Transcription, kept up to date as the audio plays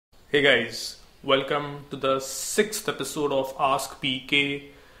Hey guys, welcome to the sixth episode of Ask PK,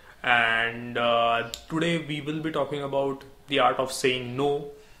 and today we will be talking about the art of saying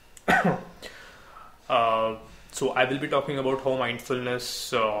no. So I will be talking about how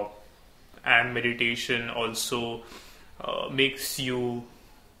mindfulness and meditation also makes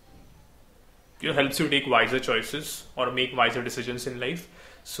helps you take wiser choices or make wiser decisions in life.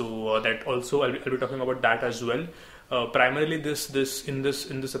 So that also I'll be talking about that as well. Primarily, this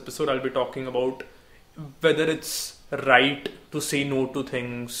episode, I'll be talking about whether it's right to say no to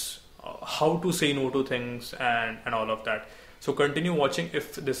things, how to say no to things, and all of that. So continue watching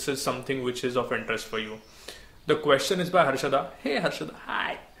if this is something which is of interest for you. The question is by Harshada. Hey Harshada,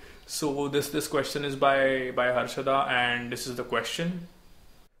 hi. So this question is by Harshada, and this is the question.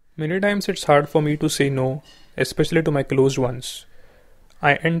 Many times it's hard for me to say no, especially to my closed ones.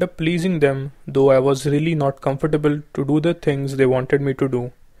 I end up pleasing them, though I was really not comfortable to do the things they wanted me to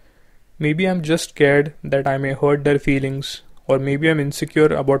do. Maybe I'm just scared that I may hurt their feelings, or maybe I'm insecure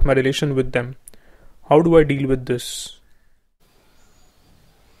about my relation with them. How do I deal with this?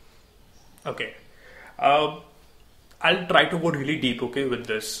 Okay. I'll try to go really deep, okay, with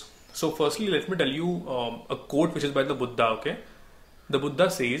this. So firstly, let me tell you a quote which is by the Buddha, okay. The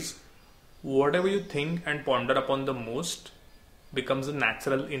Buddha says, whatever you think and ponder upon the most becomes a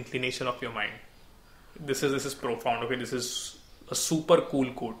natural inclination of your mind. This is profound, okay. This is a super cool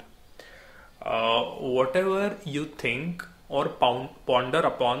quote. Whatever you think or ponder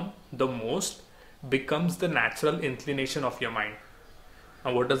upon the most becomes the natural inclination of your mind.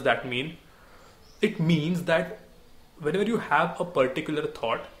 Now, what does that mean? It means that whenever you have a particular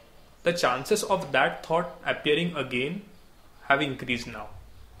thought, the chances of that thought appearing again have increased now.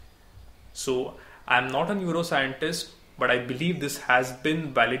 So, I'm not a neuroscientist, but I believe this has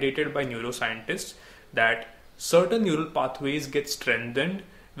been validated by neuroscientists that certain neural pathways get strengthened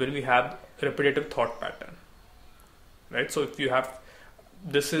when we have repetitive thought pattern. Right? So, if you have,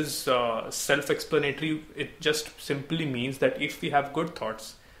 this is self-explanatory. It just simply means that if we have good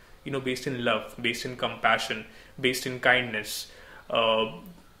thoughts, based in love, based in compassion, based in kindness,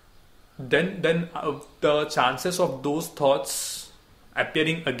 then the chances of those thoughts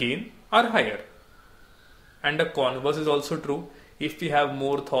appearing again are higher. And the converse is also true. If we have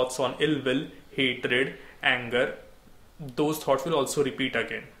more thoughts on ill will, hatred, anger, those thoughts will also repeat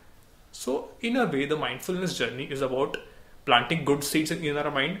again. So in a way, the mindfulness journey is about planting good seeds in our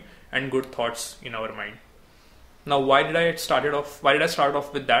mind and good thoughts in our mind. Now, why did I start off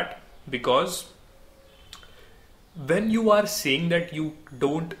with that? Because when you are saying that you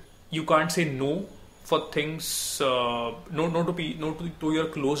can't say no for things, no to your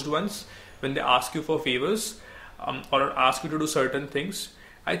closed ones when they ask you for favors or ask you to do certain things.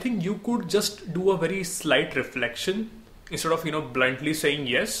 I think you could just do a very slight reflection instead of bluntly saying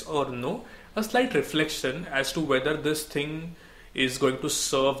yes or no. A slight reflection as to whether this thing is going to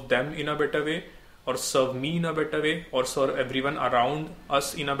serve them in a better way, or serve me in a better way, or serve everyone around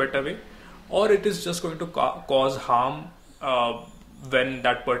us in a better way, or it is just going to cause harm when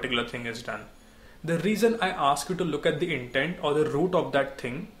that particular thing is done. The reason I ask you to look at the intent or the root of that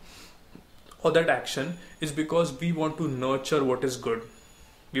thing or that action is because we want to nurture what is good.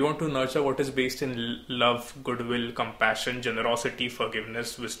 We want to nurture what is based in love, goodwill, compassion, generosity,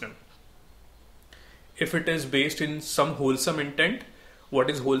 forgiveness, wisdom. If it is based in some wholesome intent, what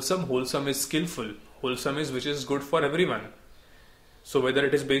is wholesome? Wholesome is skillful. Wholesome is which is good for everyone. So whether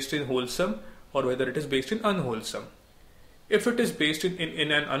it is based in wholesome or whether it is based in unwholesome. If it is based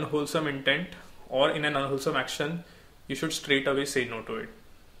in an unwholesome intent or in an unwholesome action, you should straight away say no to it.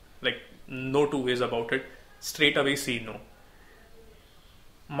 Like, no two ways about it. Straight away say no.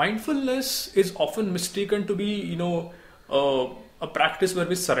 Mindfulness is often mistaken to be, a practice where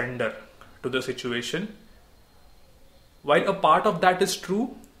we surrender to the situation. While a part of that is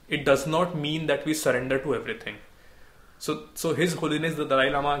true, it does not mean that we surrender to everything. So His Holiness the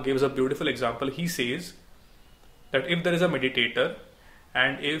Dalai Lama gives a beautiful example. He says that if there is a meditator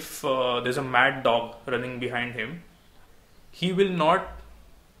and if there's a mad dog running behind him, he will not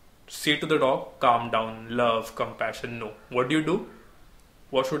say to the dog, calm down, love, compassion. No. What do?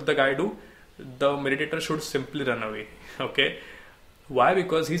 What should the guy do? The meditator should simply run away. Okay? Why?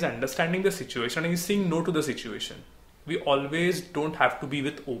 Because he's understanding the situation and he's saying no to the situation. We always don't have to be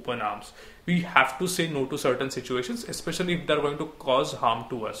with open arms. We have to say no to certain situations, especially if they're going to cause harm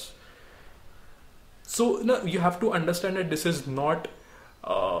to us. So you have to understand that this is not,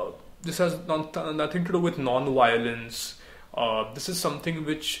 this has nothing to do with non-violence. This is something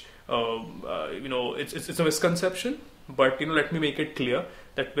which, it's a misconception. But let me make it clear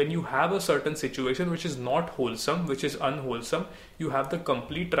that when you have a certain situation which is not wholesome, which is unwholesome, you have the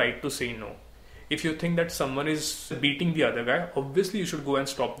complete right to say no. If you think that someone is beating the other guy, obviously you should go and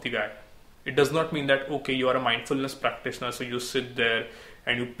stop the guy. It does not mean that, okay, you are a mindfulness practitioner, so you sit there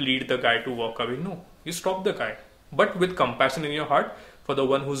and you plead the guy to walk away. No, you stop the guy, but with compassion in your heart for the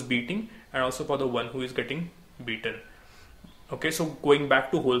one who's beating and also for the one who is getting beaten. Okay, so going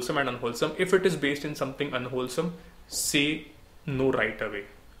back to wholesome and unwholesome, if it is based in something unwholesome, say no right away.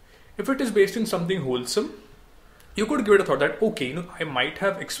 If it is based in something wholesome, you could give it a thought that, okay, I might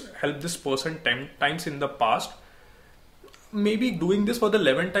have helped this person 10 times in the past. Maybe doing this for the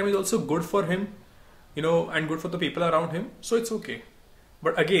 11th time is also good for him, and good for the people around him. So it's okay.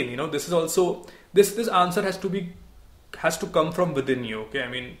 But again, this is also, this answer has to come from within you. Okay. I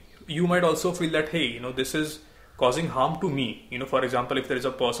mean, you might also feel that, hey, this is causing harm to me. For example, if there is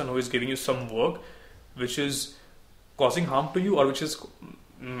a person who is giving you some work which is causing harm to you, or which is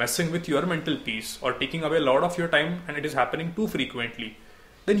messing with your mental peace or taking away a lot of your time, and it is happening too frequently,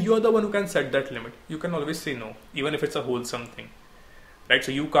 then you are the one who can set that limit. You can always say no, even if it's a wholesome thing, right?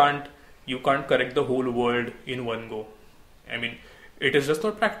 So you can't correct the whole world in one go. I mean, it is just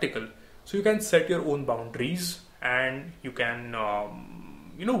not practical. So you can set your own boundaries and you can,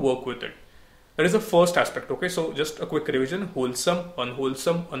 work with it. That is the first aspect. Okay, so just a quick revision: wholesome,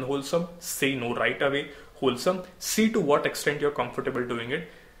 unwholesome, say no right away. Wholesome, see to what extent you're comfortable doing it,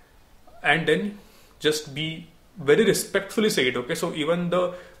 and then just be very respectfully say it. Okay, so even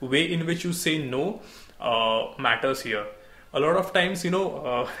the way in which you say no matters here. A lot of times,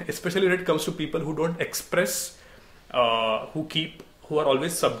 especially when it comes to people who don't express, who are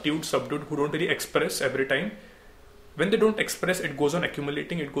always subdued, who don't really express every time. When they don't express, it goes on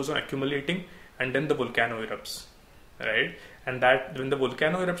accumulating, and then the volcano erupts, right? And that when the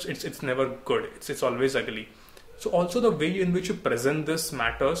volcano erupts, it's never good. It's always ugly. So also the way in which you present this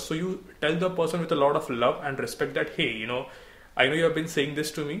matters. So you tell the person with a lot of love and respect that, hey, I know you have been saying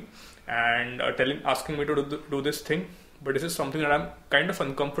this to me and asking me to do this thing, but this is something that I'm kind of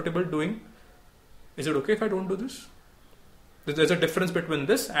uncomfortable doing. Is it okay if I don't do this? There's a difference between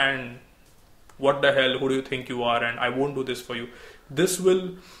this and what the hell, who do you think you are, and I won't do this for you. This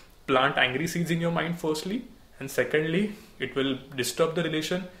will plant angry seeds in your mind firstly, and secondly, it will disturb the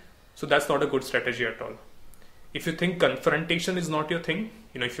relation. So that's not a good strategy at all. If you think confrontation is not your thing,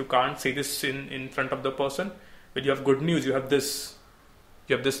 if you can't say this in front of the person, well, you have good news. You have this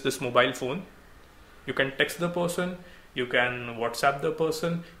mobile phone. You can text the person, you can WhatsApp the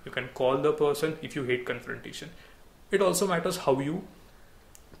person, you can call the person if you hate confrontation. It also matters how you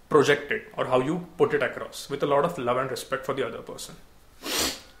project it or how you put it across with a lot of love and respect for the other person.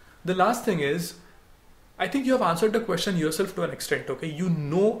 The last thing is, I think you have answered the question yourself to an extent. Okay,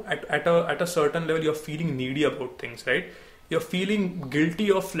 at a certain level you're feeling needy about things, right? You're feeling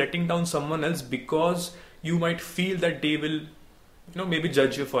guilty of letting down someone else because you might feel that they will, maybe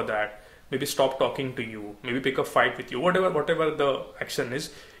judge you for that, maybe stop talking to you, maybe pick a fight with you, whatever the action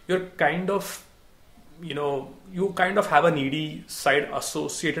is. You're kind of, you kind of have a needy side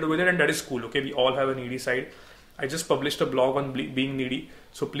associated with it, and that is cool. Okay, we all have a needy side. I just published a blog on being needy,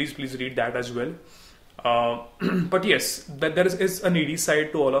 so please read that as well. But yes, that there is a needy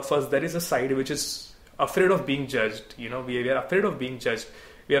side to all of us. There is a side which is afraid of being judged. We are afraid of being judged.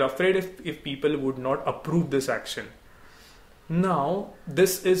 We are afraid if people would not approve this action. Now,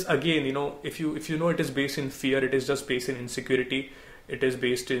 this is again, if you it is based in fear, it is just based in insecurity. It is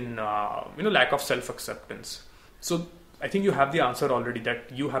based in lack of self-acceptance. So I think you have the answer already,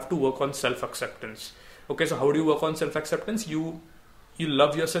 that you have to work on self-acceptance. Okay, so how do you work on self-acceptance? You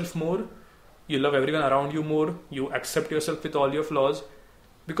love yourself more. You love everyone around you more. You accept yourself with all your flaws.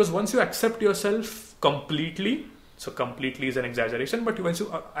 Because once you accept yourself completely, so completely is an exaggeration, but once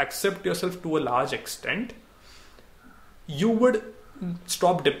you accept yourself to a large extent, you would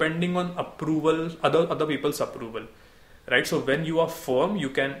stop depending on approval, other people's approval, right? So when you are firm,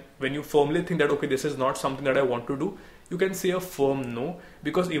 when you firmly think that, okay, this is not something that I want to do, you can say a firm no,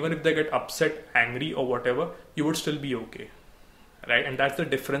 because even if they get upset, angry or whatever, you would still be okay, right? And that's the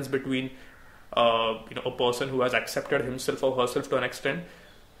difference between a person who has accepted himself or herself to an extent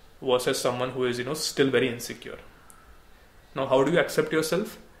versus someone who is still very insecure. Now, how do you accept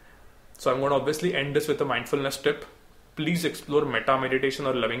yourself? So I'm going to obviously end this with a mindfulness tip. Please explore metta meditation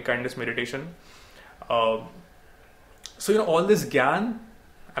or loving kindness meditation. So all this gyan,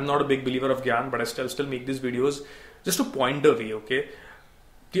 I'm not a big believer of gyan, but I still make these videos just to point the way. Okay,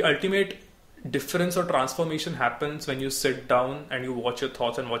 the ultimate difference or transformation happens when you sit down and you watch your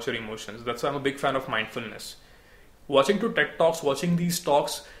thoughts and watch your emotions. That's why I'm a big fan of mindfulness. Watching TED Talks, watching these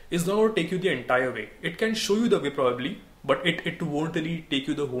talks is not going to take you the entire way. It can show you the way probably, but it won't really take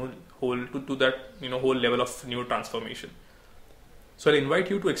you the whole to that whole level of new transformation. So I invite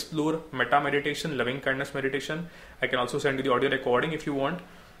you to explore metta meditation, loving kindness meditation. I can also send you the audio recording if you want.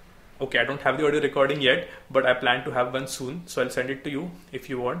 Okay, I don't have the audio recording yet, but I plan to have one soon, so I'll send it to you if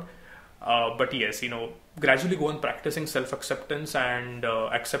you want. But yes, gradually go on practicing self-acceptance and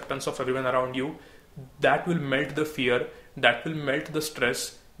acceptance of everyone around you. That will melt the fear, that will melt the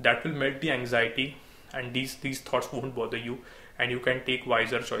stress, that will melt the anxiety, and these thoughts won't bother you, and you can take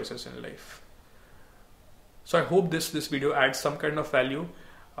wiser choices in life. So I hope this video adds some kind of value.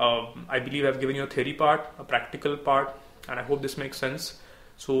 I believe I've given you a theory part, a practical part, and I hope this makes sense.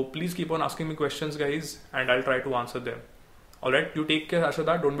 So please keep on asking me questions, guys, and I'll try to answer them. Alright, you take care,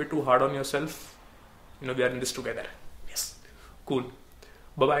 Ashada. Don't be too hard on yourself. We are in this together. Yes. Cool.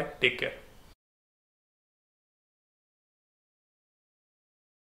 Bye-bye. Take care.